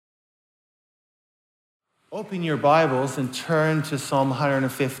Open your Bibles and turn to Psalm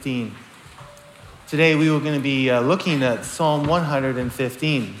 115. Today we are going to be looking at Psalm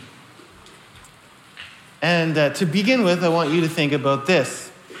 115. And to begin with, I want you to think about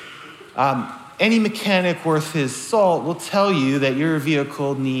this. Any mechanic worth his salt will tell you that your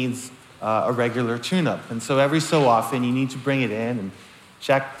vehicle needs a regular tune-up. And so every so often you need to bring it in and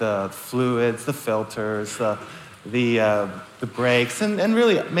check the fluids, the filters, the brakes, and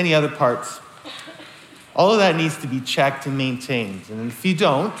really many other parts. All of that needs to be checked and maintained. And if you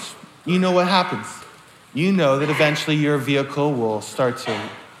don't, you know what happens. You know that eventually your vehicle will start to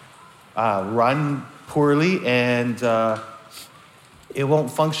run poorly and it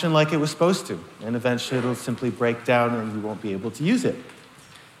won't function like it was supposed to. And eventually it'll simply break down and you won't be able to use it.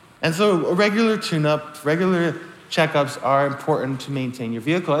 And so a regular tune-up, regular checkups are important to maintain your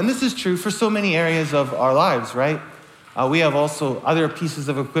vehicle. And this is true for so many areas of our lives, right? We have also other pieces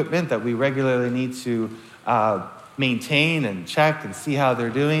of equipment that we regularly need to maintain and check and see how they're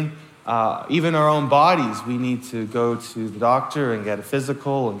doing. Even our own bodies, we need to go to the doctor and get a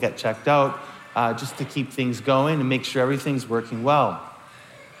physical and get checked out just to keep things going and make sure everything's working well.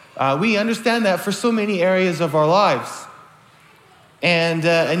 We understand that for so many areas of our lives. And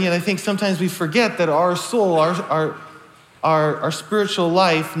yet I think sometimes we forget that our soul, our spiritual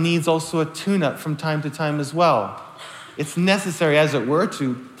life needs also a tune-up from time to time as well. It's necessary, as it were,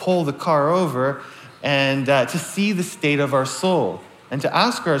 to pull the car over and to see the state of our soul and to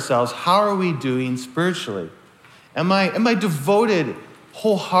ask ourselves, how are we doing spiritually? Am I devoted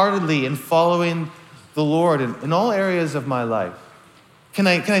wholeheartedly in following the Lord in all areas of my life? Can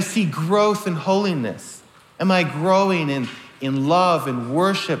I see growth in holiness? Am I growing in love and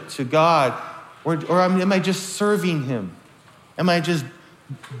worship to God? Or am I just serving Him? Am I just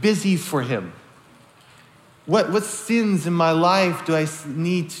busy for Him? What sins in my life do I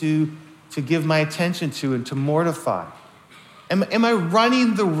need to give my attention to and to mortify? Am I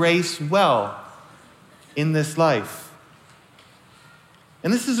running the race well in this life?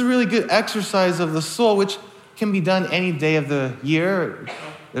 And this is a really good exercise of the soul, which can be done any day of the year.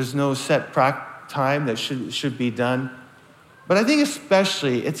 There's no set time that should be done. But I think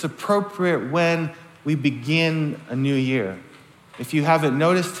especially it's appropriate when we begin a new year. If you haven't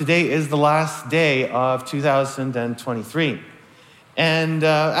noticed, today is the last day of 2023. And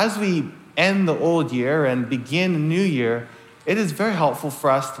as we end the old year and begin a new year, it is very helpful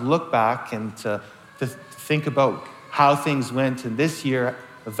for us to look back and to think about how things went in this year,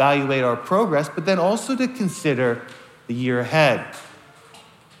 evaluate our progress, but then also to consider the year ahead.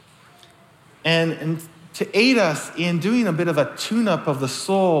 And to aid us in doing a bit of a tune-up of the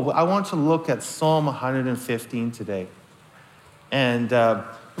soul, I want to look at Psalm 115 today. And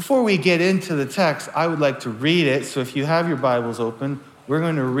before we get into the text, I would like to read it. So if you have your Bibles open, we're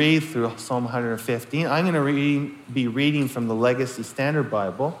going to read through Psalm 115. I'm going to be reading from the Legacy Standard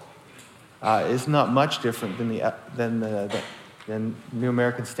Bible. It's not much different than New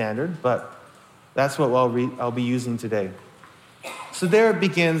American Standard, but that's what I'll be using today. So there it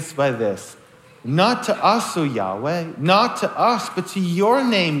begins by this. Not to us, O Yahweh, not to us, but to your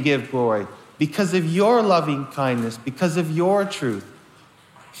name give glory, because of your loving kindness, because of your truth.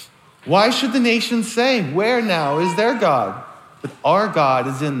 Why should the nations say, where now is their God? But our God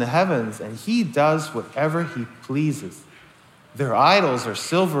is in the heavens, and he does whatever he pleases. Their idols are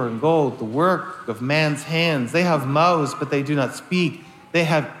silver and gold, the work of man's hands. They have mouths, but they do not speak. They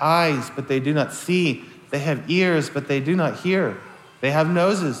have eyes, but they do not see. They have ears, but they do not hear. They have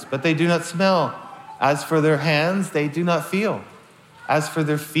noses, but they do not smell. As for their hands, they do not feel. As for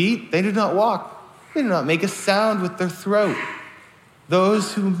their feet, they do not walk. They do not make a sound with their throat.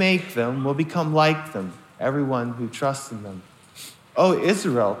 Those who make them will become like them, everyone who trusts in them. O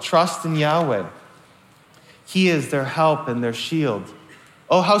Israel, trust in Yahweh. He is their help and their shield.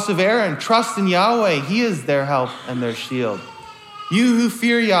 O house of Aaron, trust in Yahweh. He is their help and their shield. You who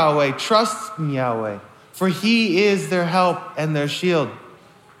fear Yahweh, trust in Yahweh, for he is their help and their shield.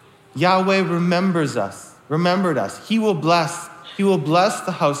 Yahweh remembered us. He will bless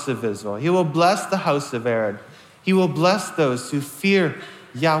the house of Israel. He will bless the house of Aaron. He will bless those who fear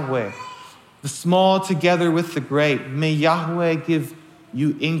Yahweh. The small together with the great. May Yahweh give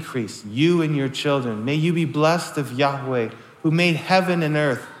you increase, you and your children. May you be blessed of Yahweh, who made heaven and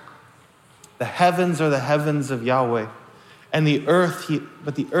earth. The heavens are the heavens of Yahweh, and the earth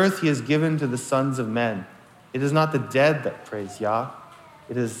he has given to the sons of men. It is not the dead that praise Yah.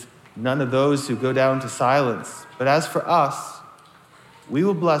 It is none of those who go down to silence. But as for us, we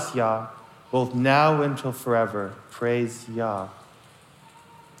will bless Yah, both now and till forever. Praise Yah.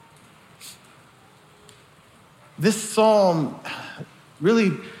 This psalm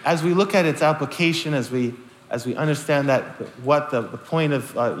really, as we look at its application, as we understand that what the point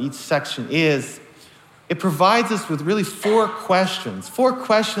of each section is, it provides us with really four questions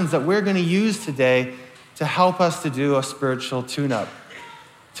that we're going to use today to help us to do a spiritual tune-up,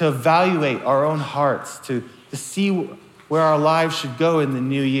 to evaluate our own hearts, to see where our lives should go in the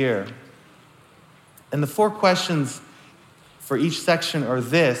new year. And the four questions for each section are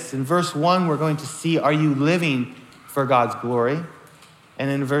this. In verse 1, we're going to see, are you living for God's glory? And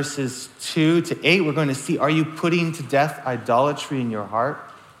in verses 2 to 8, we're going to see, are you putting to death idolatry in your heart?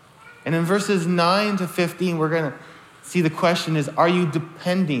 And in verses 9 to 15, we're going to see the question is, are you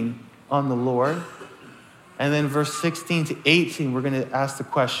depending on the Lord? And then verse 16 to 18, we're going to ask the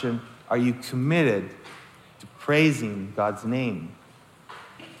question, are you committed to praising God's name?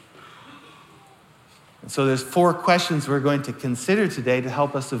 And so there's four questions we're going to consider today to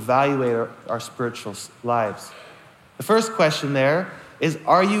help us evaluate our spiritual lives. The first question there is,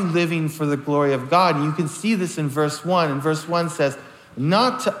 are you living for the glory of God? And you can see this in verse 1. And verse 1 says,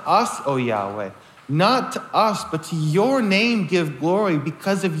 not to us, O Yahweh, not to us, but to your name give glory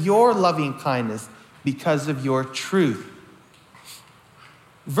because of your loving kindness, because of your truth.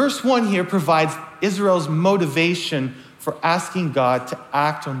 Verse 1 here provides Israel's motivation for asking God to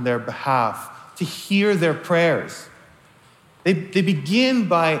act on their behalf, to hear their prayers. They begin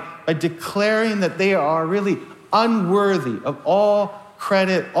by declaring that they are really unworthy of all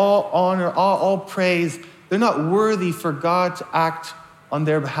credit, all honor, all praise. They're not worthy for God to act on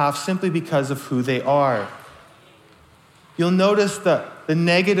their behalf simply because of who they are. You'll notice the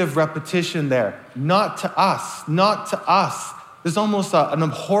negative repetition there. Not to us, not to us. There's almost an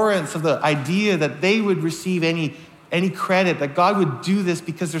abhorrence of the idea that they would receive any credit, that God would do this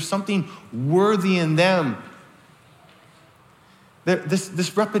because there's something worthy in them.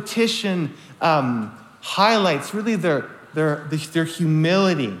 This repetition highlights really their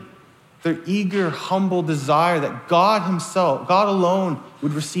humility, their eager, humble desire that God himself, God alone,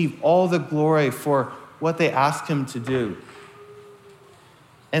 would receive all the glory for what they ask him to do.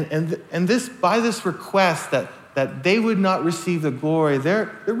 And this, by this request that they would not receive the glory,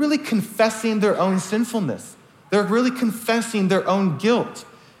 they're really confessing their own sinfulness. They're really confessing their own guilt.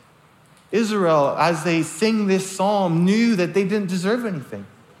 Israel, as they sing this psalm, knew that they didn't deserve anything.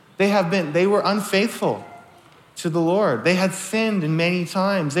 They were unfaithful to the Lord. They had sinned in many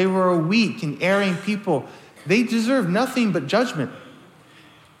times. They were a weak and erring people. They deserved nothing but judgment.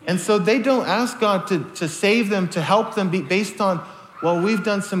 And so they don't ask God to save them, to help them based on, well, we've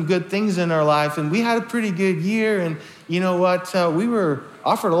done some good things in our life and we had a pretty good year, and you know what, we were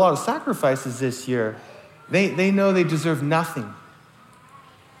offered a lot of sacrifices this year. They know they deserve nothing.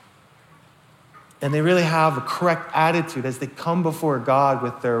 And they really have a correct attitude as they come before God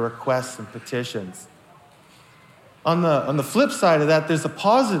with their requests and petitions. On the flip side of that, there's a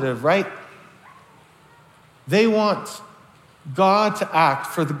positive, right? They want God to act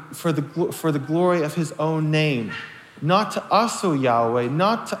for the glory of his own name. Not to us, O Yahweh,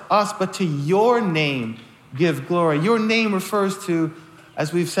 not to us, but to your name give glory. Your name refers to,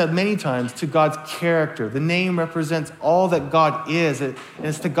 as we've said many times, to God's character. The name represents all that God is. And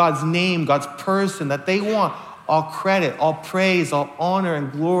it's to God's name, God's person, that they want all credit, all praise, all honor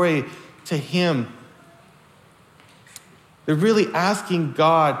and glory to him. They're really asking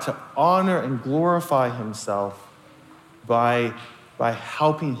God to honor and glorify himself by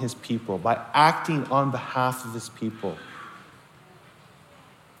helping his people, by acting on behalf of his people.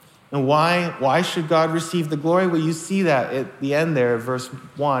 And why should God receive the glory? Well, you see that at the end there, verse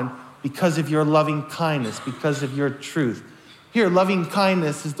 1, because of your loving kindness, because of your truth. Here, loving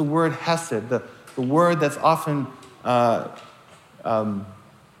kindness is the word hesed, the word that's often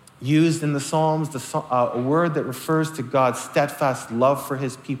used in the Psalms, a word that refers to God's steadfast love for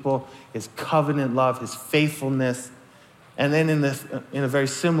his people, his covenant love, his faithfulness. And then in a very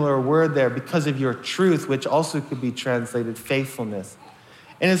similar word there, because of your truth, which also could be translated faithfulness.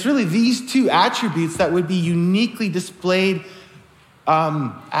 And it's really these two attributes that would be uniquely displayed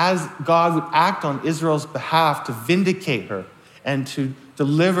as God would act on Israel's behalf to vindicate her and to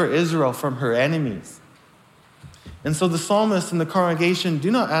deliver Israel from her enemies. And so the psalmist and the congregation do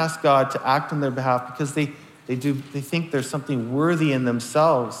not ask God to act on their behalf because they think there's something worthy in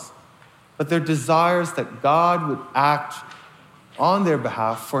themselves, but their desires that God would act on their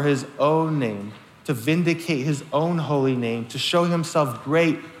behalf for his own name, to vindicate his own holy name, to show himself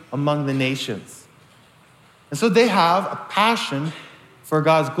great among the nations. And so they have a passion for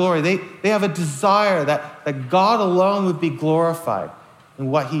God's glory. They have a desire that God alone would be glorified in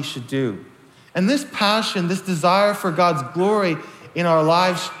what he should do. And this passion, this desire for God's glory in our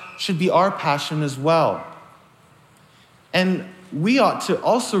lives should be our passion as well. And we ought to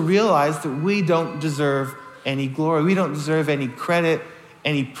also realize that we don't deserve any glory. We don't deserve any credit,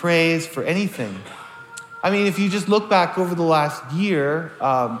 any praise for anything. I mean, if you just look back over the last year,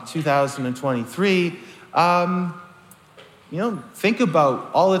 2023, think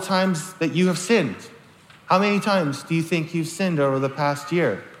about all the times that you have sinned. How many times do you think you've sinned over the past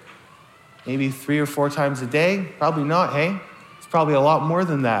year? Maybe 3 or 4 times a day? Probably not, hey? It's probably a lot more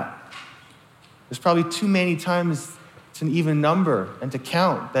than that. There's probably too many times to even number and to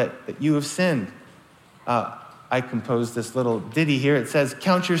count that you have sinned. I composed this little ditty here. It says,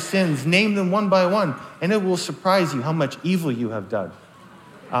 count your sins, name them one by one, and it will surprise you how much evil you have done.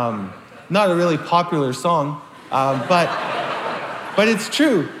 Not a really popular song, but it's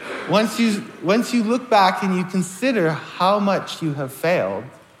true. Once you look back and you consider how much you have failed,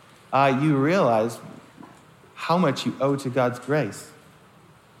 you realize how much you owe to God's grace.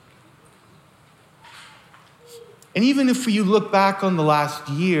 And even if you look back on the last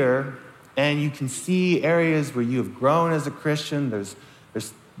year and you can see areas where you have grown as a Christian, there's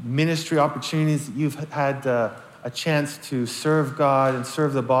ministry opportunities that you've had a chance to serve God and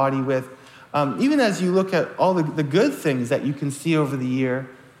serve the body with. Even as you look at all the good things that you can see over the year,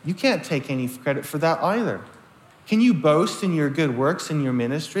 you can't take any credit for that either. Can you boast in your good works in your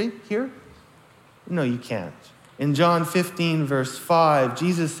ministry here? No, you can't. In John 15, verse 5,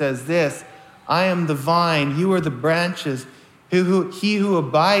 Jesus says this, I am the vine, you are the branches. He who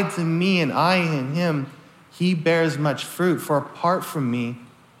abides in me and I in him, he bears much fruit. For apart from me,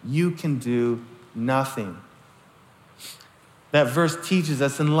 you can do nothing. That verse teaches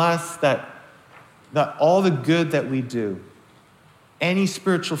us, unless that all the good that we do, any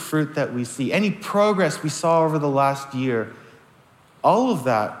spiritual fruit that we see, any progress we saw over the last year, all of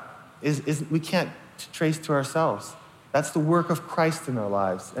that is we can't trace to ourselves. That's the work of Christ in our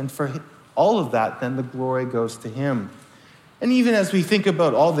lives. And for all of that, then the glory goes to him. And even as we think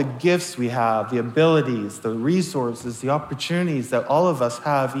about all the gifts we have, the abilities, the resources, the opportunities that all of us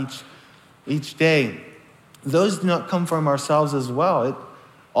have each day, those do not come from ourselves as well.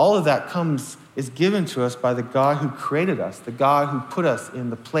 All of that is given to us by the God who created us, the God who put us in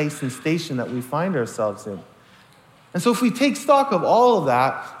the place and station that we find ourselves in. And so if we take stock of all of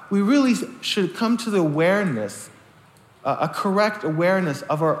that, we really should come to the awareness, a correct awareness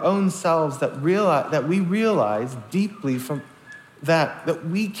of our own selves that we realize deeply from that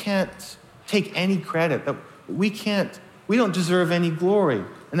we can't take any credit, that we don't deserve any glory,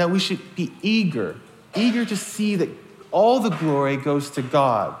 and that we should be eager to see that all the glory goes to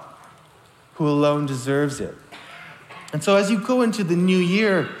God, who alone deserves it. And so as you go into the new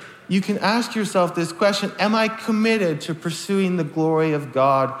year, you can ask yourself this question, am I committed to pursuing the glory of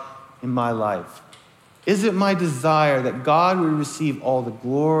God in my life? Is it my desire that God will receive all the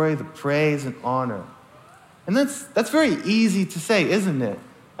glory, the praise, and honor? And that's very easy to say, isn't it?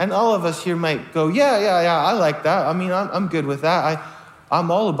 And all of us here might go, yeah, I like that. I mean, I'm good with that. I'm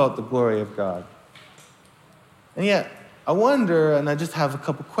all about the glory of God. And yet, I wonder, and I just have a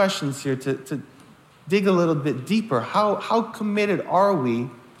couple questions here to dig a little bit deeper. How committed are we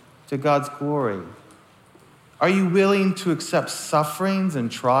to God's glory? Are you willing to accept sufferings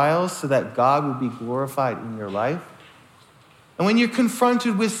and trials so that God will be glorified in your life? And when you're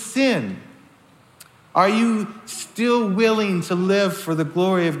confronted with sin, are you still willing to live for the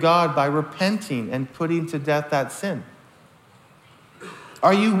glory of God by repenting and putting to death that sin?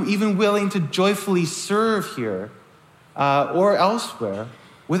 Are you even willing to joyfully serve here or elsewhere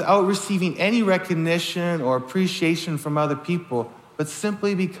without receiving any recognition or appreciation from other people, but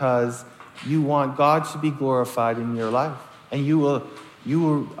simply because you want God to be glorified in your life, and you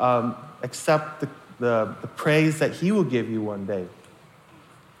will accept the praise that he will give you one day?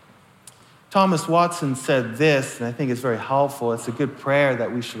 Thomas Watson said this, and I think it's very helpful. It's a good prayer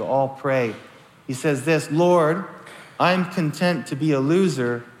that we should all pray. He says this, Lord, I'm content to be a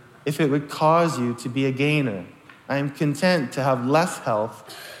loser if it would cause you to be a gainer. I am content to have less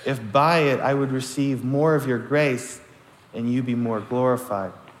health if by it I would receive more of your grace and you be more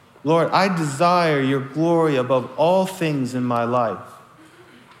glorified. Lord, I desire your glory above all things in my life.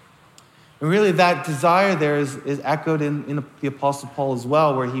 And really that desire there is echoed in the Apostle Paul as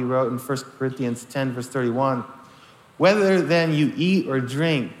well, where he wrote in 1 Corinthians 10, verse 31, whether then you eat or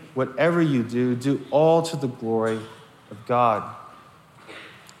drink, whatever you do all to the glory of God.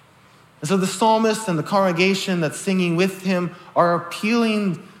 And so the psalmist and the congregation that's singing with him are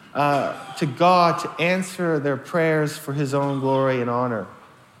appealing to God to answer their prayers for his own glory and honor.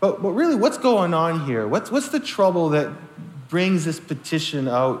 But really, what's going on here? What's the trouble that brings this petition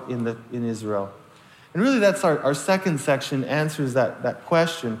out in Israel? And really, that's our second section answers that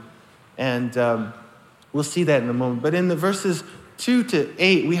question. And we'll see that in a moment. But in the verses 2 to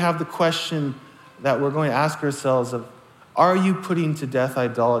 8, we have the question that we're going to ask ourselves of, are you putting to death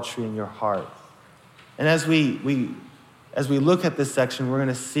idolatry in your heart? And as we look at this section, we're going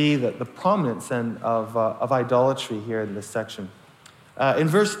to see that the prominence of idolatry here in this section. In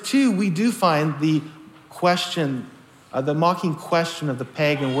verse 2, we do find the question, the mocking question of the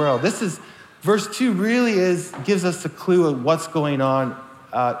pagan world. Verse 2 really gives us a clue of what's going on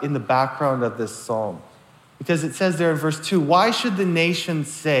in the background of this psalm. Because it says there in verse 2, why should the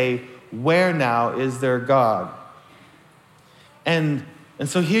nations say, where now is their God? And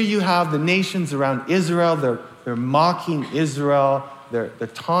so here you have the nations around Israel. They're mocking Israel. They're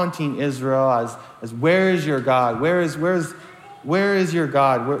taunting Israel as where is your God? Where is your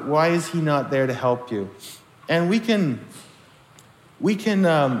God? Why is he not there to help you? And we can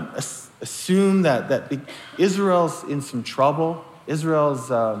assume that Israel's in some trouble.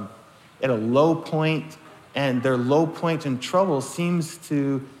 Israel's at a low point, and their low point in trouble seems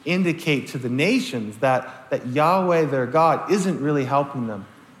to indicate to the nations that Yahweh, their God, isn't really helping them.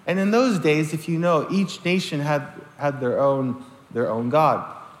 And in those days, if you know, each nation had their own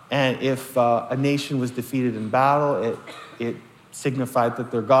God. And if a nation was defeated in battle, it signified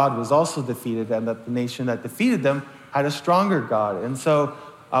that their God was also defeated, and that the nation that defeated them had a stronger God. And so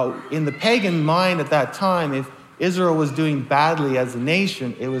in the pagan mind at that time, if Israel was doing badly as a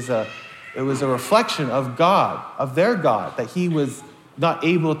nation, it was a reflection of God, of their God, that he was not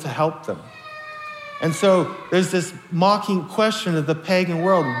able to help them. And so there's this mocking question of the pagan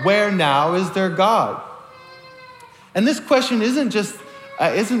world, where now is their God? And this question isn't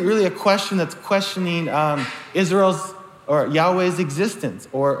really a question that's questioning Israel's or Yahweh's existence,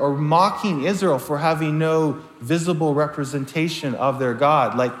 or mocking Israel for having no visible representation of their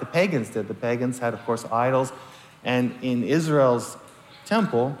God like the pagans did. The pagans had, of course, idols, and in Israel's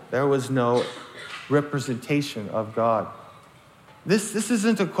temple, there was no representation of God. This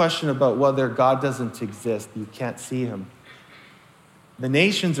isn't a question about whether God doesn't exist. You can't see him. The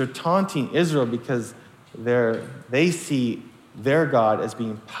nations are taunting Israel because they see their God as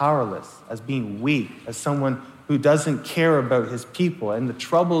being powerless, as being weak, as someone who doesn't care about his people. And the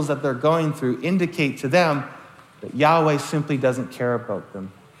troubles that they're going through indicate to them that Yahweh simply doesn't care about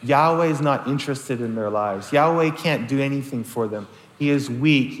them. Yahweh is not interested in their lives. Yahweh can't do anything for them. He is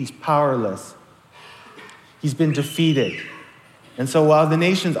weak. He's powerless. He's been defeated. And so while the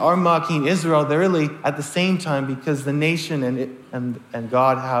nations are mocking Israel, they're really at the same time, because the nation and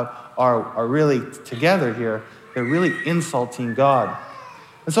God are really together here, they're really insulting God.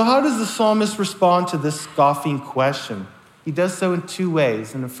 And so how does the psalmist respond to this scoffing question? He does so in two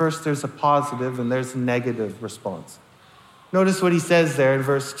ways. And first, there's a positive and there's a negative response. Notice what he says there in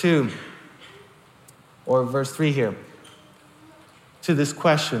verse 2, or verse 3 here, to this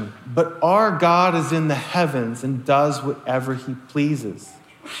question. But our God is in the heavens and does whatever he pleases.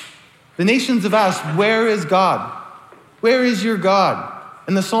 The nations have asked, where is God? Where is your God?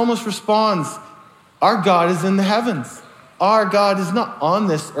 And the psalmist responds, our God is in the heavens. Our God is not on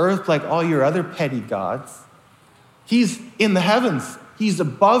this earth like all your other petty gods. He's in the heavens. He's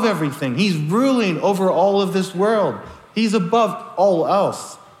above everything. He's ruling over all of this world. He's above all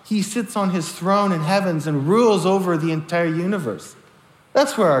else. He sits on his throne in heavens and rules over the entire universe.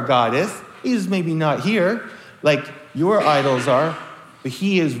 That's where our God is. He's maybe not here like your idols are, but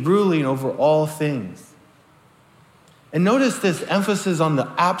he is ruling over all things. And notice this emphasis on the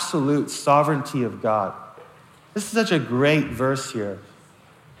absolute sovereignty of God. This is such a great verse here.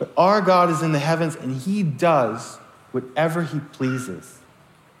 But our God is in the heavens and he does whatever he pleases.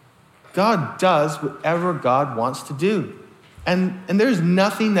 God does whatever God wants to do. And there's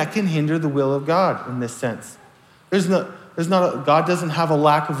nothing that can hinder the will of God in this sense. God doesn't have a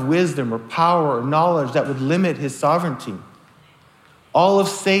lack of wisdom or power or knowledge that would limit his sovereignty. All of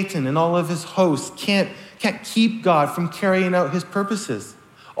Satan and all of his hosts can't keep God from carrying out his purposes.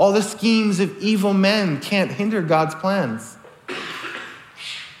 All the schemes of evil men can't hinder God's plans.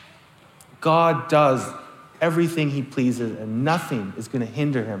 God does everything he pleases, and nothing is going to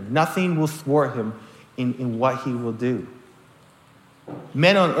hinder him. Nothing will thwart him in what he will do.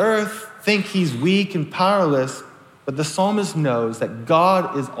 Men on earth think he's weak and powerless, but the psalmist knows that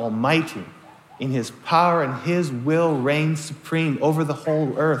God is almighty. In his power and his will reigns supreme over the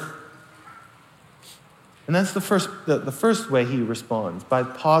whole earth. And that's the first way he responds,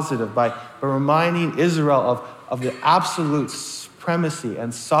 by reminding Israel of the absolute supremacy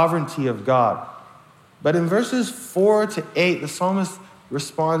and sovereignty of God. But in verses 4 to 8, the psalmist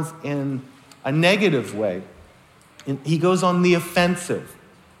responds in a negative way. He goes on the offensive.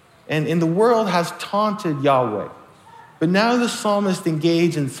 And the world has taunted Yahweh. But now the psalmist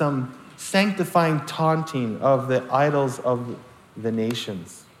engaged in some sanctifying taunting of the idols of the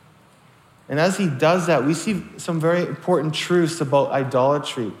nations. And as he does that, we see some very important truths about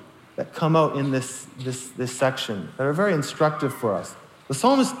idolatry that come out in this section that are very instructive for us. The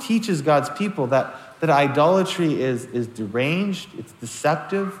psalmist teaches God's people that idolatry is deranged, it's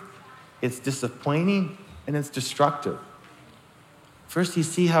deceptive, it's disappointing, and it's destructive. First, you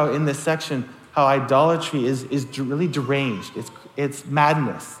see how in this section, how idolatry is really deranged. It's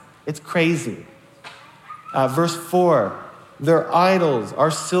madness. It's crazy. Verse 4, their idols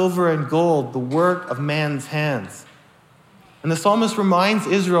are silver and gold, the work of man's hands. And the psalmist reminds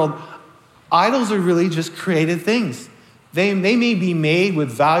Israel, idols are really just created things. They may be made with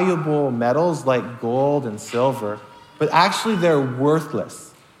valuable metals like gold and silver, but actually they're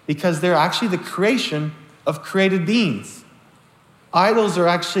worthless because they're actually the creation of created beings. Idols are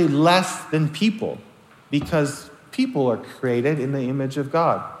actually less than people because people are created in the image of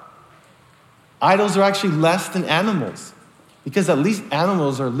God. Idols are actually less than animals because at least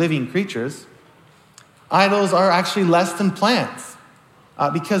animals are living creatures. Idols are actually less than plants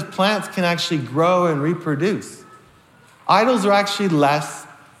because plants can actually grow and reproduce. Idols are actually less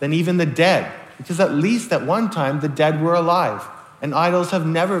than even the dead because at least at one time the dead were alive and idols have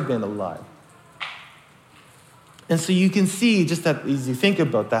never been alive. And so you can see, just that as you think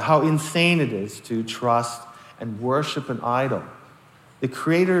about that, how insane it is to trust and worship an idol. The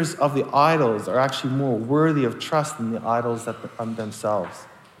creators of the idols are actually more worthy of trust than the idols themselves.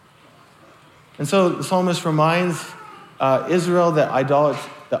 And so the psalmist reminds Israel that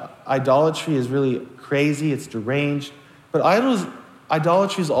idolatry is really crazy, it's deranged, but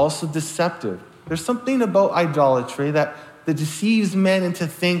idolatry is also deceptive. There's something about idolatry that deceives men into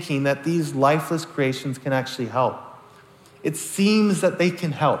thinking that these lifeless creations can actually help. It seems that they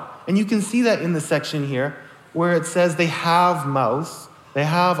can help. And you can see that in the section here where it says they have mouths, they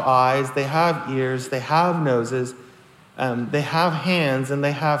have eyes, they have ears, they have noses, they have hands, and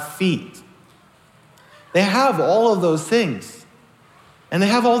they have feet. They have all of those things. And they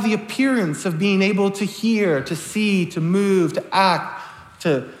have all the appearance of being able to hear, to see, to move, to act,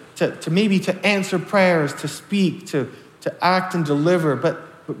 to maybe to answer prayers, to speak, to act and deliver, but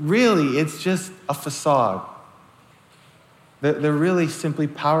really it's just a facade. They're really simply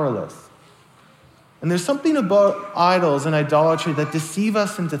powerless. And there's something about idols and idolatry that deceive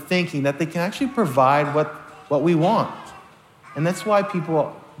us into thinking that they can actually provide what we want. And that's why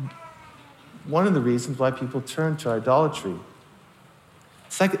one of the reasons why people turn to idolatry.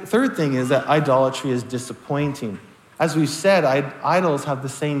 Third thing is that idolatry is disappointing. As we've said, idols have the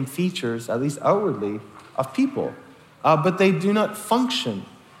same features, at least outwardly, of people. But they do not function.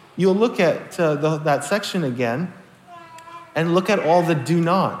 You'll look at that section again and look at all the do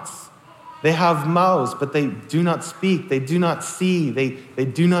nots. They have mouths, but they do not speak. They do not see. They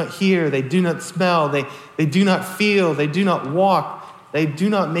do not hear. They do not smell. They do not feel. They do not walk. They do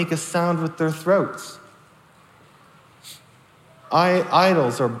not make a sound with their throats.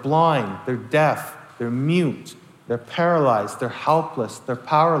 Idols are blind. They're deaf. They're mute. They're paralyzed. They're helpless. They're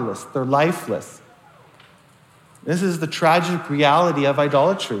powerless. They're lifeless. This is the tragic reality of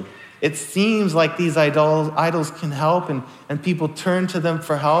idolatry. It seems like these idols can help and people turn to them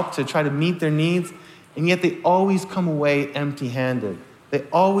for help to try to meet their needs, and yet they always come away empty-handed. They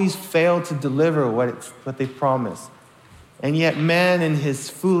always fail to deliver what they promise. And yet man in his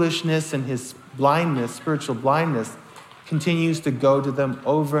foolishness and his blindness, spiritual blindness, continues to go to them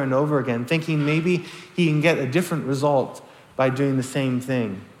over and over again, thinking maybe he can get a different result by doing the same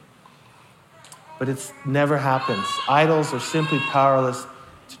thing. But it never happens. Idols are simply powerless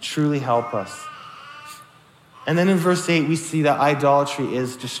to truly help us. And then in verse 8, we see that idolatry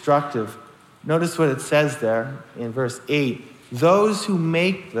is destructive. Notice what it says there in verse 8. Those who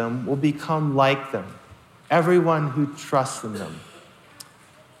make them will become like them, everyone who trusts in them.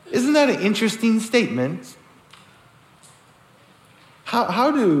 Isn't that an interesting statement?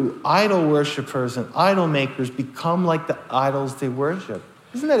 How do idol worshipers and idol makers become like the idols they worship?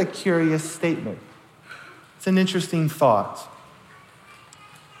 Isn't that a curious statement? It's an interesting thought.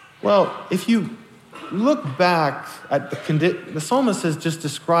 Well, if you look back at the psalmist has just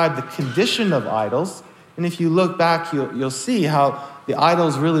described the condition of idols, and if you look back, you'll see how the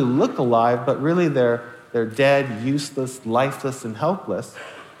idols really look alive, but really they're dead, useless, lifeless, and helpless.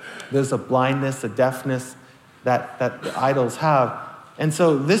 There's a blindness, a deafness that the idols have. And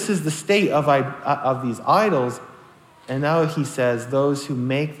so this is the state of these idols. And now he says, those who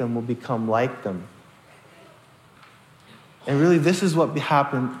make them will become like them. And really, this is what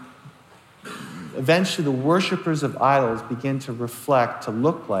happened. Eventually, the worshipers of idols begin to reflect, to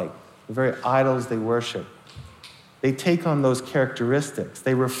look like the very idols they worship. They take on those characteristics.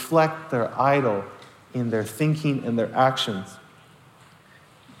 They reflect their idol in their thinking and their actions.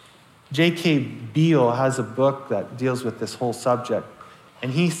 J.K. Beale has a book that deals with this whole subject.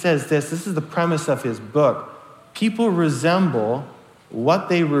 And he says this is the premise of his book. People resemble what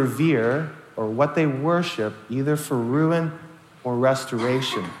they revere or what they worship either for ruin or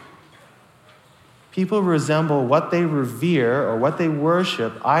restoration. People resemble what they revere or what they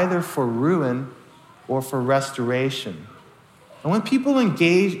worship either for ruin or for restoration. And when people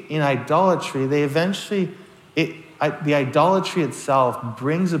engage in idolatry, they eventually, the idolatry itself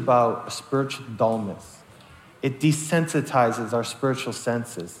brings about a spiritual dullness. It desensitizes our spiritual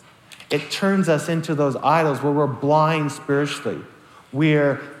senses. It turns us into those idols where we're blind spiritually.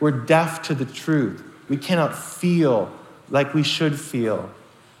 We're deaf to the truth. We cannot feel like we should feel.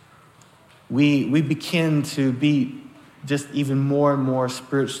 We begin to be just even more and more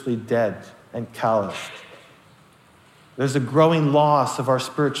spiritually dead and calloused. There's a growing loss of our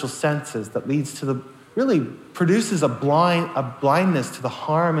spiritual senses that leads to really produces a blindness to the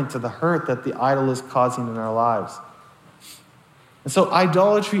harm and to the hurt that the idol is causing in our lives. And so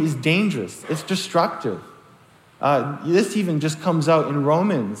idolatry is dangerous. It's destructive. This even just comes out in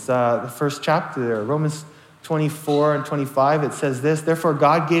Romans, the first chapter there. Romans 24 and 25, it says this, "Therefore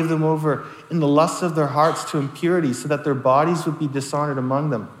God gave them over in the lusts of their hearts to impurity, so that their bodies would be dishonored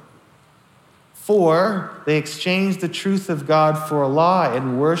among them. For they exchanged the truth of God for a lie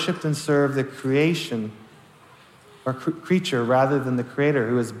and worshipped and served the creation or creature rather than the Creator,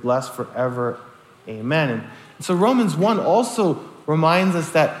 who is blessed forever. Amen." And so Romans 1 also reminds us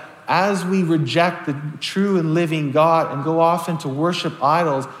that as we reject the true and living God and go off into worship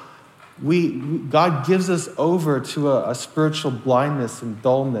idols, God gives us over to a spiritual blindness and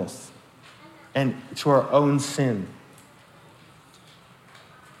dullness and to our own sin.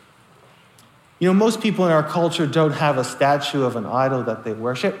 You know, most people in our culture don't have a statue of an idol that they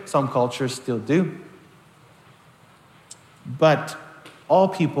worship. Some cultures still do. But all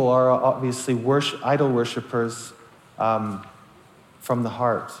people are obviously idol worshipers from the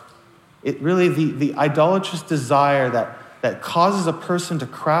heart. It really, the idolatrous desire that causes a person to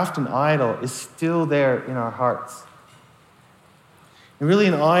craft an idol is still there in our hearts. And really,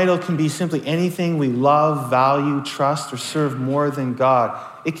 an idol can be simply anything we love, value, trust, or serve more than God.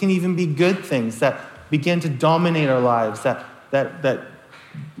 It can even be good things that begin to dominate our lives, that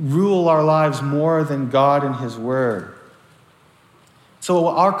rule our lives more than God and His Word. So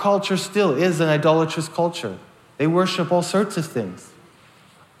our culture still is an idolatrous culture. They worship all sorts of things.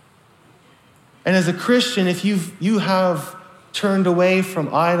 And as a Christian, if you have turned away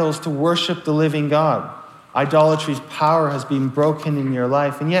from idols to worship the living God, idolatry's power has been broken in your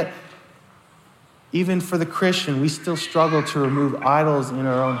life. And yet, even for the Christian, we still struggle to remove idols in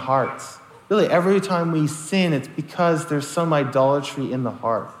our own hearts. Really, every time we sin, it's because there's some idolatry in the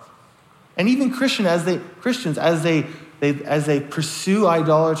heart. And even Christians, as they pursue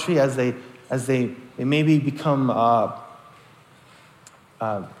idolatry, as they maybe become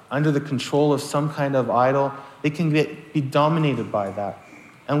under the control of some kind of idol, they can be dominated by that.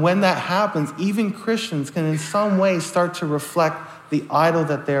 And when that happens, even Christians can in some way start to reflect the idol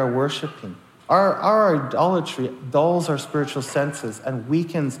that they are worshiping. Our idolatry dulls our spiritual senses and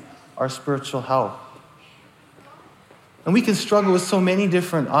weakens our spiritual health. And we can struggle with so many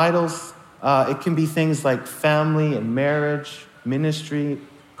different idols. It can be things like family and marriage, ministry,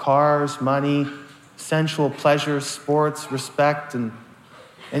 cars, money, sensual pleasures, sports, respect, and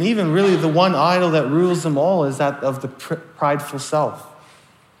even really the one idol that rules them all is that of the prideful self.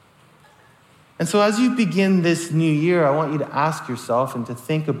 And so as you begin this new year, I want you to ask yourself and to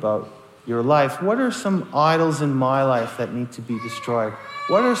think about your life. What are some idols in my life that need to be destroyed?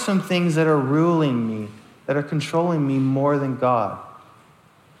 What are some things that are ruling me, that are controlling me more than God?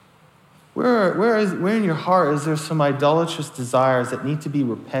 Where in your heart is there some idolatrous desires that need to be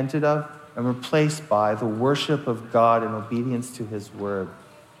repented of and replaced by the worship of God and obedience to His Word?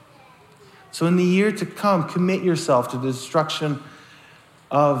 So in the year to come, commit yourself to the destruction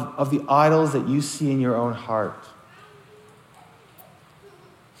of the idols that you see in your own heart.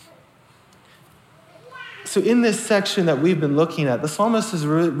 So in this section that we've been looking at, the psalmist has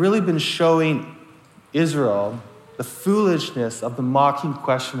really been showing Israel the foolishness of the mocking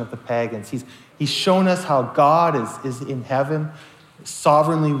question of the pagans. He's shown us how God is in heaven,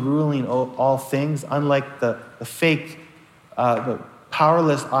 sovereignly ruling all things, unlike the fake, the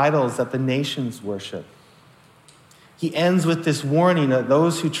powerless idols that the nations worship. He ends with this warning that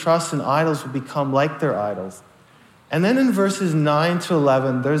those who trust in idols will become like their idols. And then in verses 9 to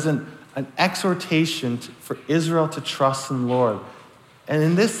 11, there's an exhortation for Israel to trust in the Lord. And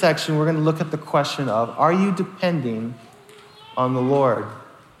in this section, we're going to look at the question of, are you depending on the Lord?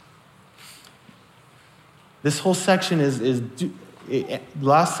 This whole section is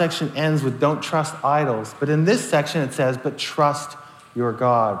last section ends with don't trust idols. But in this section it says, but trust your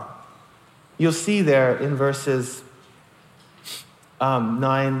God. You'll see there in verses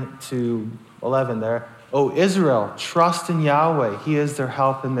 9 to 11 there, O Israel, trust in Yahweh. He is their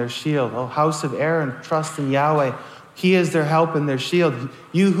help and their shield. O house of Aaron, trust in Yahweh. He is their help and their shield.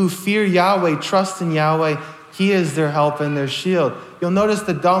 You who fear Yahweh, trust in Yahweh. He is their help and their shield. You'll notice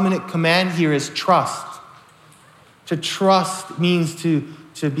the dominant command here is trust. To trust means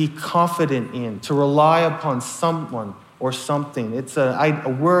to be confident in, to rely upon someone or something. It's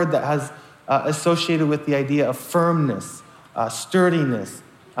a word that has associated with the idea of firmness, sturdiness.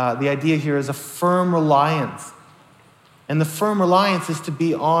 The idea here is a firm reliance. And the firm reliance is to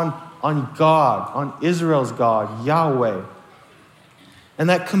be on God, on Israel's God, Yahweh. And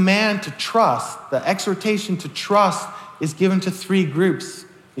that command to trust, the exhortation to trust, is given to three groups,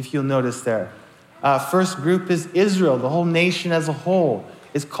 if you'll notice there. First group is Israel. The whole nation as a whole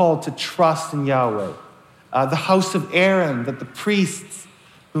is called to trust in Yahweh. The house of Aaron, that the priests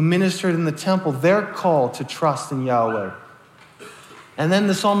who ministered in the temple, they're called to trust in Yahweh. And then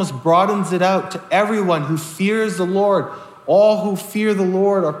the psalmist broadens it out to everyone who fears the Lord. All who fear the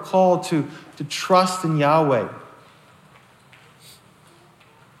Lord are called to trust in Yahweh.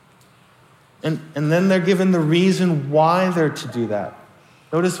 And then they're given the reason why they're to do that.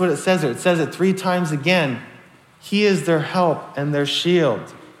 Notice what it says there. It says it 3 times again. He is their help and their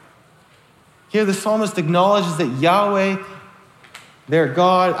shield. Here the psalmist acknowledges that Yahweh, their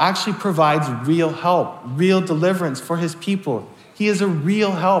God, actually provides real help, real deliverance for his people. He is a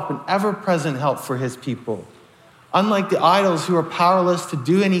real help, an ever-present help for his people. Unlike the idols who are powerless to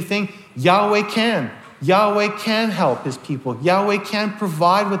do anything, Yahweh can. Yahweh can help his people. Yahweh can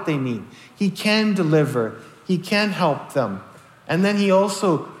provide what they need. He can deliver. He can help them. And then he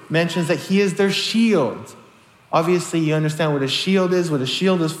also mentions that he is their shield. Obviously, you understand what a shield is. What a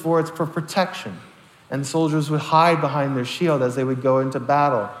shield is for, it's for protection. And soldiers would hide behind their shield as they would go into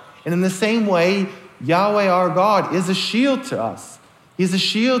battle. And in the same way, Yahweh, our God, is a shield to us. He's a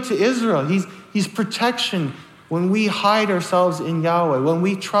shield to Israel. He's protection when we hide ourselves in Yahweh. When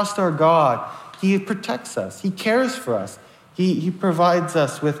we trust our God, he protects us. He cares for us. He provides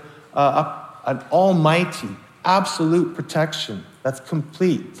us with an almighty, absolute protection that's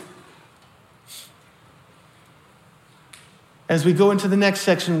complete. As we go into the next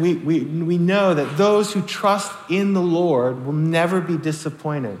section, we know that those who trust in the Lord will never be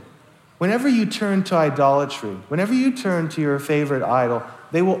disappointed. Whenever you turn to idolatry, whenever you turn to your favorite idol,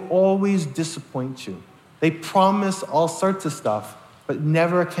 they will always disappoint you. They promise all sorts of stuff, but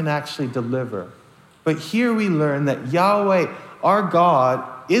never can actually deliver. But here we learn that Yahweh, our God,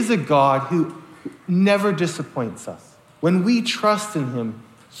 is a God who never disappoints us. When we trust in him,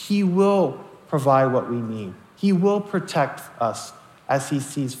 he will provide what we need. He will protect us as he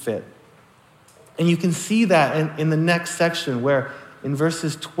sees fit. And you can see that in the next section where in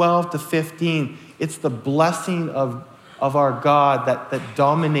verses 12 to 15, it's the blessing of our God that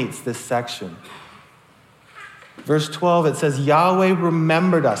dominates this section. Verse 12, it says, Yahweh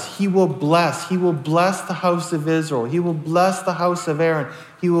remembered us. He will bless. He will bless the house of Israel. He will bless the house of Aaron.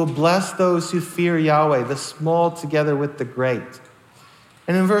 He will bless those who fear Yahweh, the small together with the great.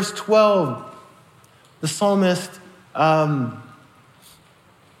 And in verse 12, the psalmist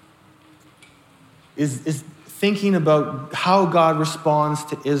is thinking about how God responds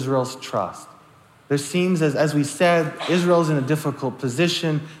to Israel's trust. There seems, as we said, Israel's in a difficult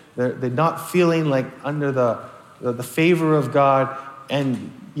position. They're not feeling like under the favor of God,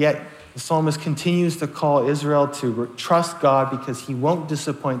 and yet the psalmist continues to call Israel to trust God because he won't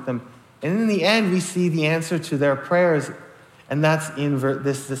disappoint them. And in the end, we see the answer to their prayers, and that's in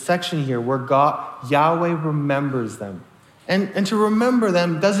this section here where Yahweh remembers them. And to remember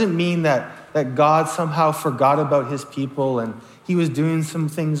them doesn't mean that God somehow forgot about his people and he was doing some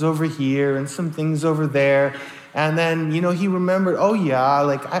things over here and some things over there. And then, he remembered, oh yeah,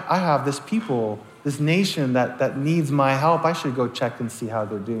 like I have this people, this nation that needs my help. I should go check and see how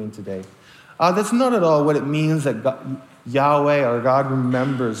they're doing today. That's not at all what it means that Yahweh or God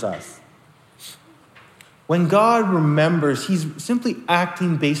remembers us. When God remembers, he's simply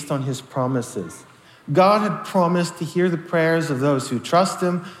acting based on his promises. God had promised to hear the prayers of those who trust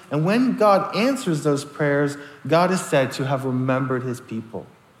him. And when God answers those prayers, God is said to have remembered his people.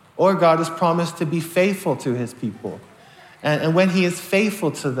 Or God has promised to be faithful to his people. And when he is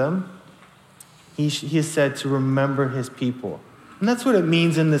faithful to them, he is said to remember his people. And that's what it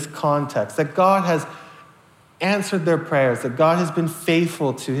means in this context, that God has answered their prayers, that God has been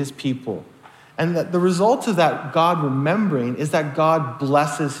faithful to his people. And that the result of that God remembering is that God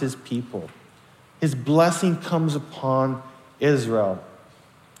blesses his people. His blessing comes upon Israel.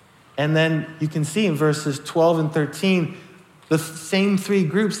 And then you can see in verses 12 and 13, the same three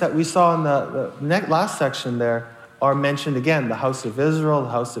groups that we saw in the last section there are mentioned again: the house of Israel, the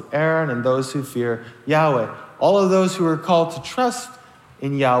house of Aaron, and those who fear Yahweh. All of those who are called to trust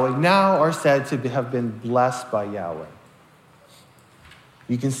in Yahweh now are said to have been blessed by Yahweh.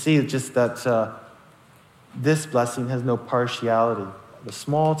 You can see just that this blessing has no partiality. The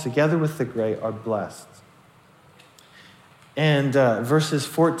small, together with the great, are blessed. And verses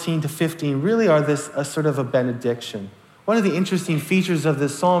 14 to 15 really are a sort of a benediction. One of the interesting features of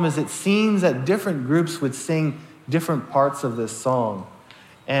this psalm is it seems that different groups would sing different parts of this song.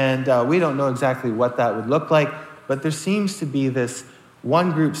 And we don't know exactly what that would look like, but there seems to be this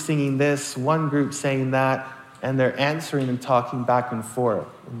one group singing this, one group saying that, and they're answering and talking back and forth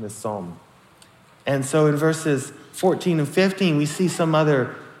in this psalm. And so in verses 14 and 15, we see some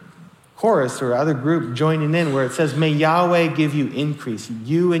other chorus or other group joining in where it says, "May Yahweh give you increase,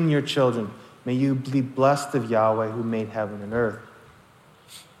 you and your children. May you be blessed of Yahweh who made heaven and earth."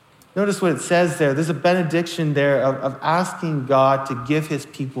 Notice what it says there. There's a benediction there of asking God to give his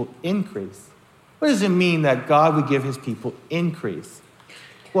people increase. What does it mean that God would give his people increase?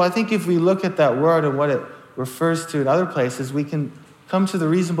 Well, I think if we look at that word and what it refers to in other places, we can come to the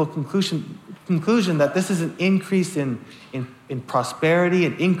reasonable conclusion that this is an increase in prosperity,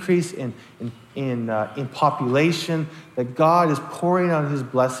 an increase in population, that God is pouring out his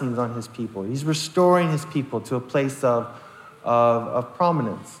blessings on his people. He's restoring his people to a place of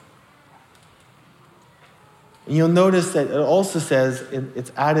prominence. And you'll notice that it also says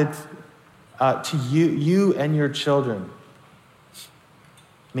it's added to you and your children.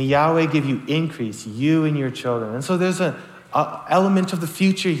 May Yahweh give you increase, you and your children. And so there's an element of the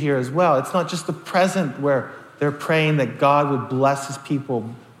future here as well. It's not just the present where they're praying that God would bless his people,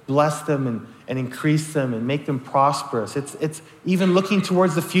 bless them and increase them and make them prosperous. It's even looking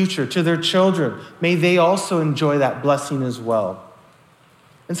towards the future, to their children. May they also enjoy that blessing as well.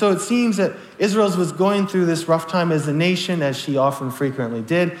 And so it seems that Israel was going through this rough time as a nation, as she often frequently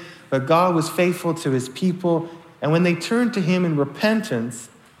did, but God was faithful to his people. And when they turned to him in repentance,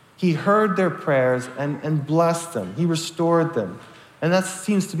 he heard their prayers and blessed them. He restored them. And that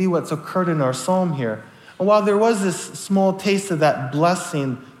seems to be what's occurred in our psalm here. And while there was this small taste of that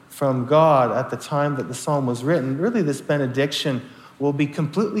blessing from God at the time that the psalm was written, really this benediction will be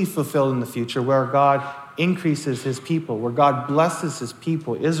completely fulfilled in the future, where God increases his people, where God blesses his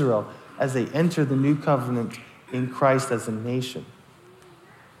people, Israel, as they enter the new covenant in Christ as a nation.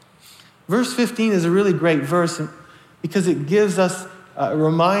 Verse 15 is a really great verse because it gives us, it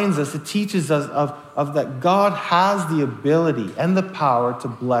reminds us, it teaches us of that God has the ability and the power to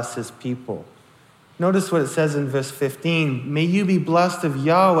bless his people. Notice what it says in verse 15. May you be blessed of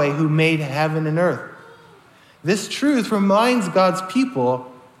Yahweh who made heaven and earth. This truth reminds God's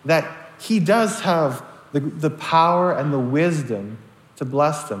people that he does have the power and the wisdom to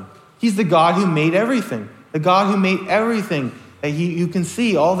bless them. He's the God who made everything. The God who made everything. You can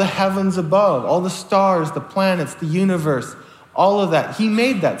see all the heavens above, all the stars, the planets, the universe, all of that. He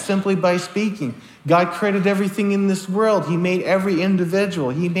made that simply by speaking. God created everything in this world. He made every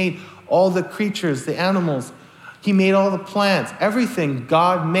individual. He made all the creatures, the animals. He made all the plants. Everything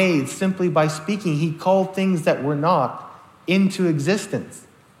God made simply by speaking. He called things that were not into existence.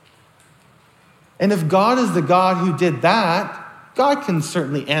 And if God is the God who did that, God can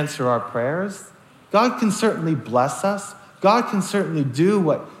certainly answer our prayers. God can certainly bless us. God can certainly do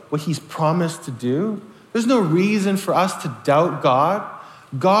what he's promised to do. There's no reason for us to doubt God.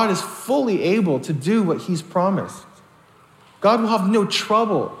 God is fully able to do what he's promised. God will have no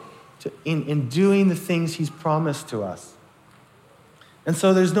trouble in doing the things he's promised to us. And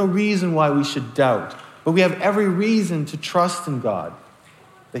so there's no reason why we should doubt. But we have every reason to trust in God,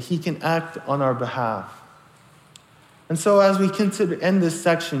 that he can act on our behalf. And so as we end this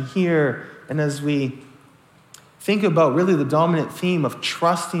section here, and as we think about really the dominant theme of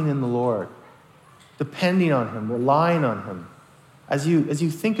trusting in the Lord, depending on him, relying on him, as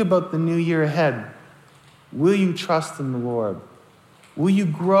you think about the new year ahead, will you trust in the Lord? Will you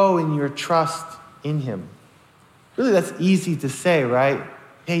grow in your trust in him? Really, that's easy to say, right?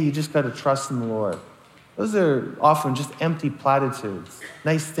 Hey, you just got to trust in the Lord. Those are often just empty platitudes,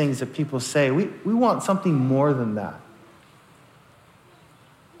 nice things that people say. We want something more than that.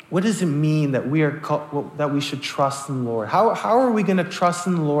 What does it mean that that we should trust in the Lord? How are we going to trust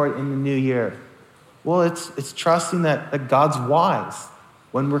in the Lord in the new year? Well, it's trusting that God's wise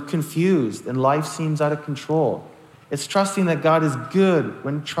when we're confused and life seems out of control. It's trusting that God is good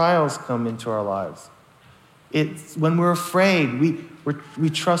when trials come into our lives. It's when we're afraid, we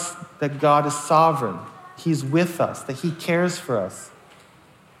trust that God is sovereign. he's with us, that he cares for us.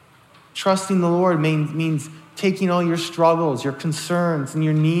 Trusting the Lord means taking all your struggles, your concerns, and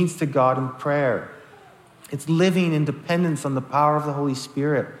your needs to God in prayer. It's living in dependence on the power of the Holy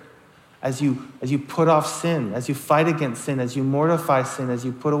Spirit as you put off sin, as you fight against sin, as you mortify sin, as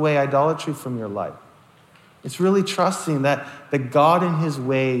you put away idolatry from your life. It's really trusting that God and his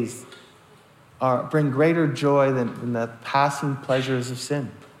ways bring greater joy than the passing pleasures of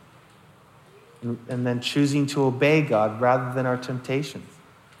sin. And then choosing to obey God rather than our temptations.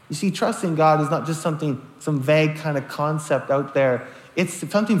 You see, trusting God is not just some vague kind of concept out there. It's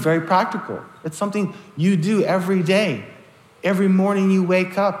something very practical. It's something you do every day. Every morning you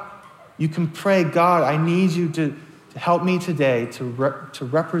wake up, you can pray, God, I need you to help me today to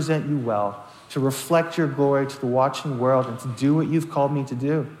represent you well, to reflect your glory to the watching world, and to do what you've called me to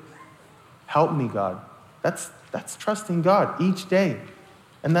do. Help me, God. That's trusting God each day.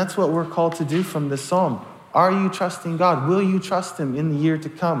 And that's what we're called to do from this psalm. Are you trusting God? Will you trust him in the year to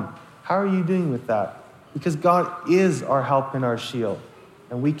come? How are you doing with that? Because God is our help and our shield,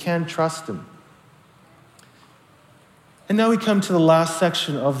 and we can trust him. And now we come to the last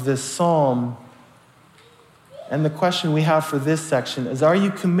section of this psalm. And the question we have for this section is, are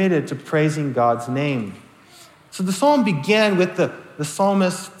you committed to praising God's name? So the psalm began with the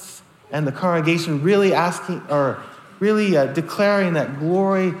psalmists and the congregation really declaring that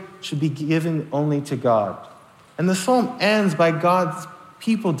glory should be given only to God. And the psalm ends by God's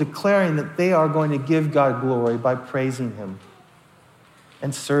people declaring that they are going to give God glory by praising him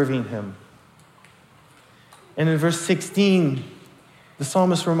and serving him. And in verse 16, the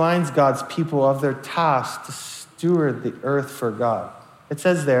psalmist reminds God's people of their task to steward the earth for God. It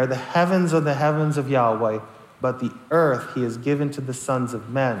says there, the heavens are the heavens of Yahweh, but the earth he has given to the sons of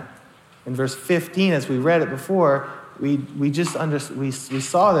men. In verse 15, as we read it before, we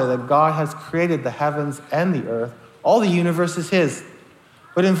saw there that God has created the heavens and the earth. All the universe is his.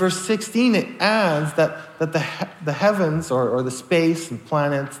 But in verse 16, it adds that the heavens, or the space and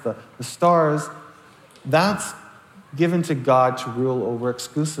planets, the stars, that's given to God to rule over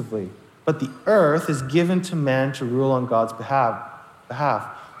exclusively. But the earth is given to man to rule on God's behalf.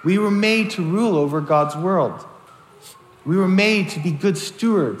 We were made to rule over God's world. We were made to be good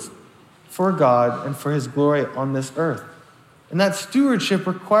stewards for God and for his glory on this earth. And that stewardship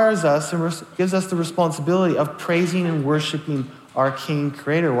requires us and gives us the responsibility of praising and worshiping our King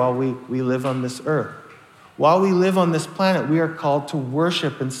Creator while we live on this earth. While we live on this planet, we are called to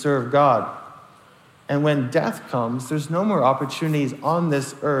worship and serve God. And when death comes, there's no more opportunities on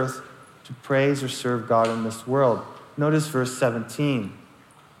this earth to praise or serve God in this world. Notice verse 17.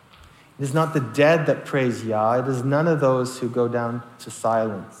 It is not the dead that praise Yah, it is none of those who go down to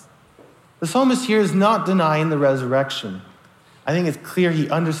silence. The psalmist here is not denying the resurrection. I think it's clear he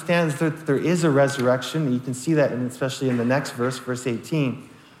understands that there is a resurrection. You can see that especially in the next verse, verse 18.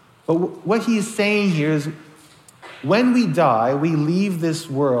 But what he is saying here is, when we die, we leave this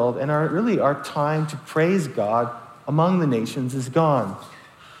world, and our time to praise God among the nations is gone.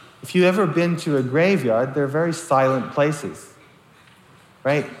 If you've ever been to a graveyard, they're very silent places,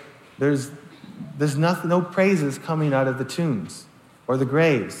 right? There's no praises coming out of the tombs or the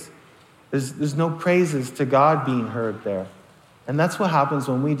graves. There's no praises to God being heard there. And that's what happens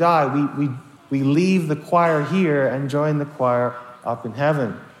when we die. We leave the choir here and join the choir up in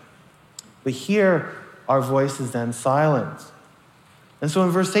heaven. But here, our voice is then silent. And so in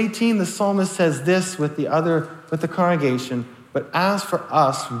verse 18, the psalmist says this with the congregation, but as for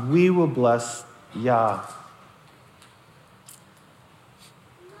us, we will bless Yah.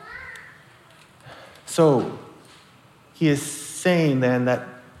 So he is saying then that,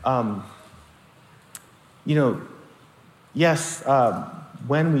 yes,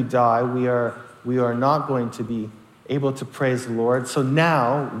 when we die, we are not going to be able to praise the Lord. So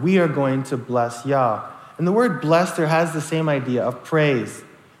now we are going to bless Yah. And the word bless there has the same idea of praise.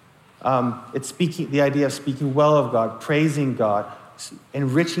 It's the idea of speaking well of God, praising God,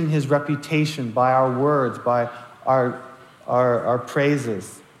 enriching his reputation by our words, by our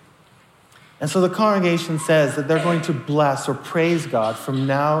praises. And so the congregation says that they're going to bless or praise God from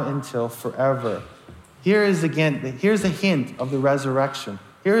now until forever. Here's a hint of the resurrection.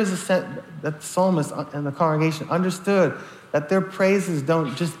 Here is that the psalmist and the congregation understood that their praises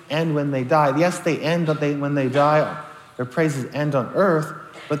don't just end when they die. Yes, they end when they die. Their praises end on earth,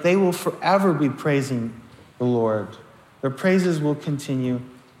 but they will forever be praising the Lord. Their praises will continue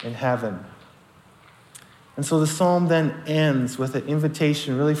in heaven. And so the psalm then ends with an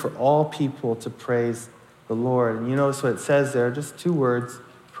invitation really for all people to praise the Lord. And you notice what it says there, just two words,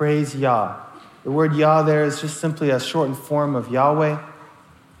 praise Yah. The word Yah there is just simply a shortened form of Yahweh.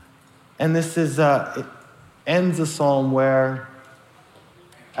 And this is, ends the psalm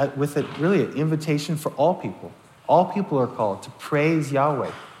with really an invitation for all people. All people are called to praise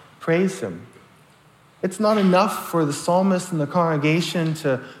Yahweh, praise him. It's not enough for the psalmist and the congregation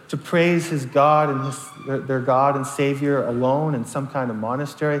to praise his God and their God and Savior alone in some kind of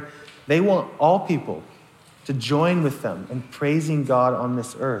monastery. They want all people to join with them in praising God on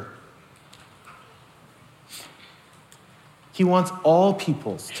this earth. He wants all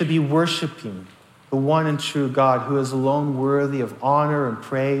peoples to be worshiping the one and true God who is alone worthy of honor and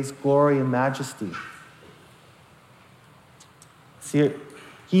praise, glory and majesty. See,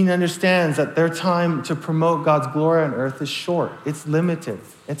 he understands that their time to promote God's glory on earth is short. It's limited.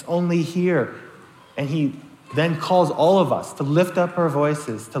 It's only here. And he then calls all of us to lift up our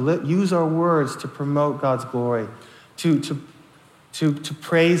voices, to use our words to promote God's glory, to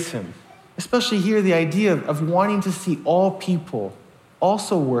praise him. Especially here, the idea of wanting to see all people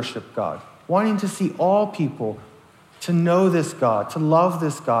also worship God, wanting to see all people to know this God, to love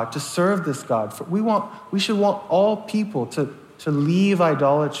this God, to serve this God. We should want all people to leave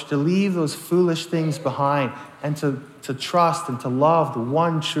idolatry, to leave those foolish things behind, and to trust and to love the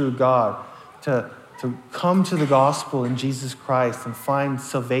one true God, to come to the gospel in Jesus Christ and find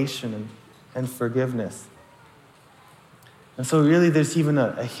salvation and forgiveness. And so really there's even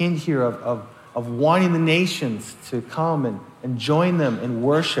a hint here of wanting the nations to come and join them in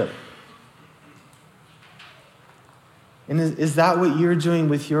worship. And is that what you're doing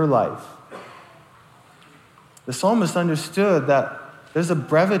with your life? The psalmist understood that there's a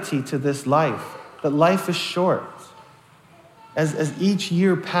brevity to this life, that life is short. As each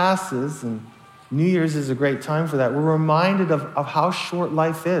year passes, and New Year's is a great time for that, we're reminded of how short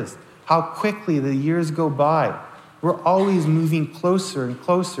life is, how quickly the years go by. We're always moving closer and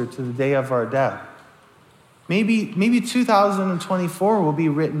closer to the day of our death. Maybe 2024 will be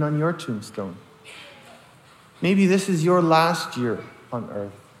written on your tombstone. Maybe this is your last year on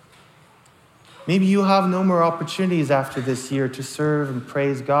earth. Maybe you have no more opportunities after this year to serve and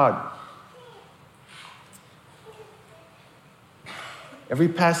praise God. Every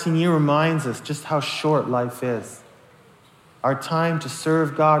passing year reminds us just how short life is. Our time to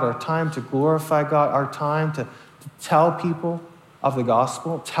serve God, our time to glorify God, our time to tell people of the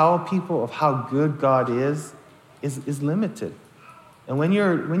gospel, tell people of how good God is limited. And when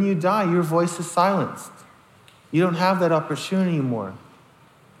you die, your voice is silenced. You don't have that opportunity anymore.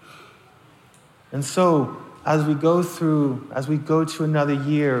 And so, as we go to another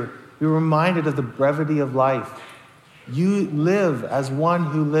year, we're reminded of the brevity of life. You live as one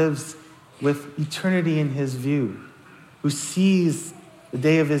who lives with eternity in his view, who sees the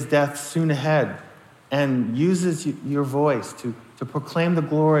day of his death soon ahead and uses your voice to proclaim the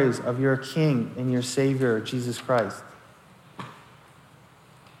glories of your King and your Savior, Jesus Christ.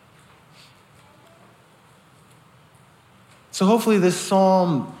 So hopefully this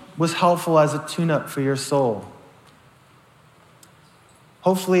psalm was helpful as a tune-up for your soul.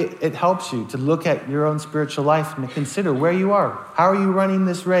 Hopefully it helps you to look at your own spiritual life and to consider where you are. How are you running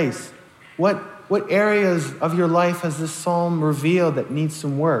this race? What areas of your life has this psalm revealed that needs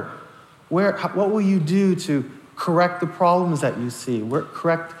some work? What will you do to correct the problems that you see?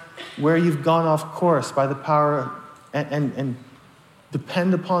 Correct where you've gone off course by the power and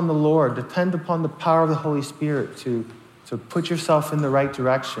depend upon the Lord, depend upon the power of the Holy Spirit to put yourself in the right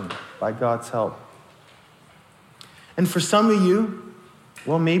direction by God's help. And for some of you,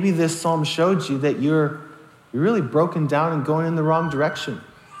 well, maybe this psalm showed you that you're really broken down and going in the wrong direction.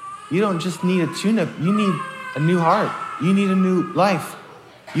 You don't just need a tune-up, you need a new heart. You need a new life.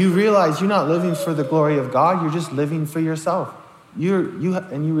 You realize you're not living for the glory of God, you're just living for yourself.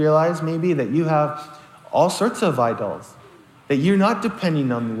 And you realize maybe that you have all sorts of idols, that you're not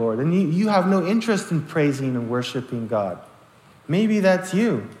depending on the Lord, and you have no interest in praising and worshiping God. Maybe that's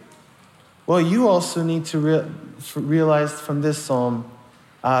you. Well, you also need to realize from this psalm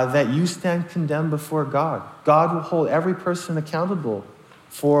that you stand condemned before God. God will hold every person accountable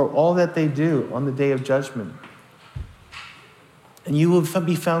for all that they do on the day of judgment. And you will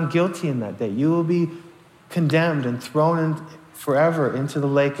be found guilty in that day. You will be condemned and thrown forever into the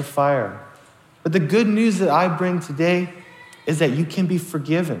lake of fire. But the good news that I bring today is that you can be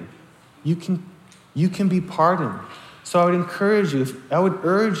forgiven. You can be pardoned. So I would encourage you, I would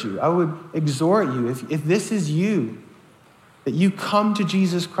urge you, I would exhort you, if this is you, that you come to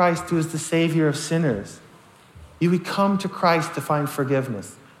Jesus Christ, who is the Savior of sinners. You would come to Christ to find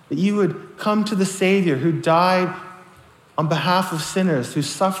forgiveness. That you would come to the Savior who died on behalf of sinners, who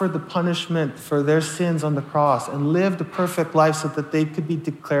suffered the punishment for their sins on the cross and lived a perfect life so that they could be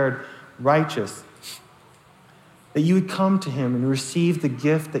declared righteous. That you would come to him and receive the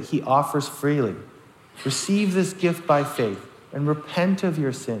gift that he offers freely. Receive this gift by faith and repent of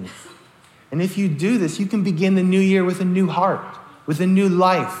your sins. And if you do this, you can begin the new year with a new heart, with a new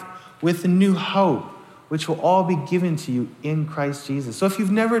life, with a new hope, which will all be given to you in Christ Jesus. So if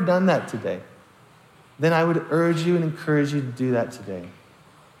you've never done that today, then I would urge you and encourage you to do that today.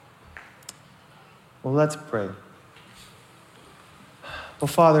 Well, let's pray. Well,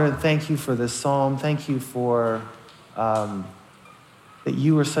 Father, thank you for this psalm. Thank you for that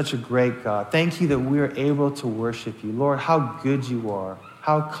you are such a great God. Thank you that we are able to worship you. Lord, how good you are,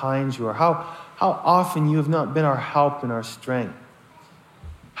 how kind you are, how often you have not been our help and our strength,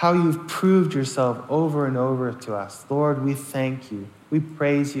 how you've proved yourself over and over to us. Lord, we thank you. We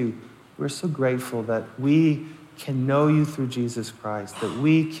praise you. We're so grateful that we can know you through Jesus Christ, that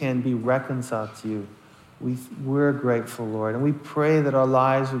we can be reconciled to you. We're grateful, Lord, and we pray that our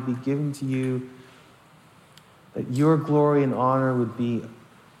lives would be given to you, that your glory and honor would be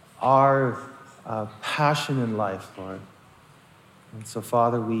our passion in life, Lord. And so,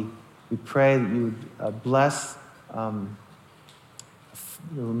 Father, we pray that you would bless the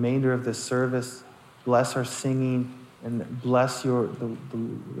remainder of this service, bless our singing, and bless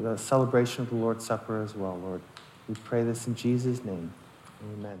the celebration of the Lord's Supper as well, Lord. We pray this in Jesus' name.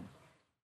 Amen.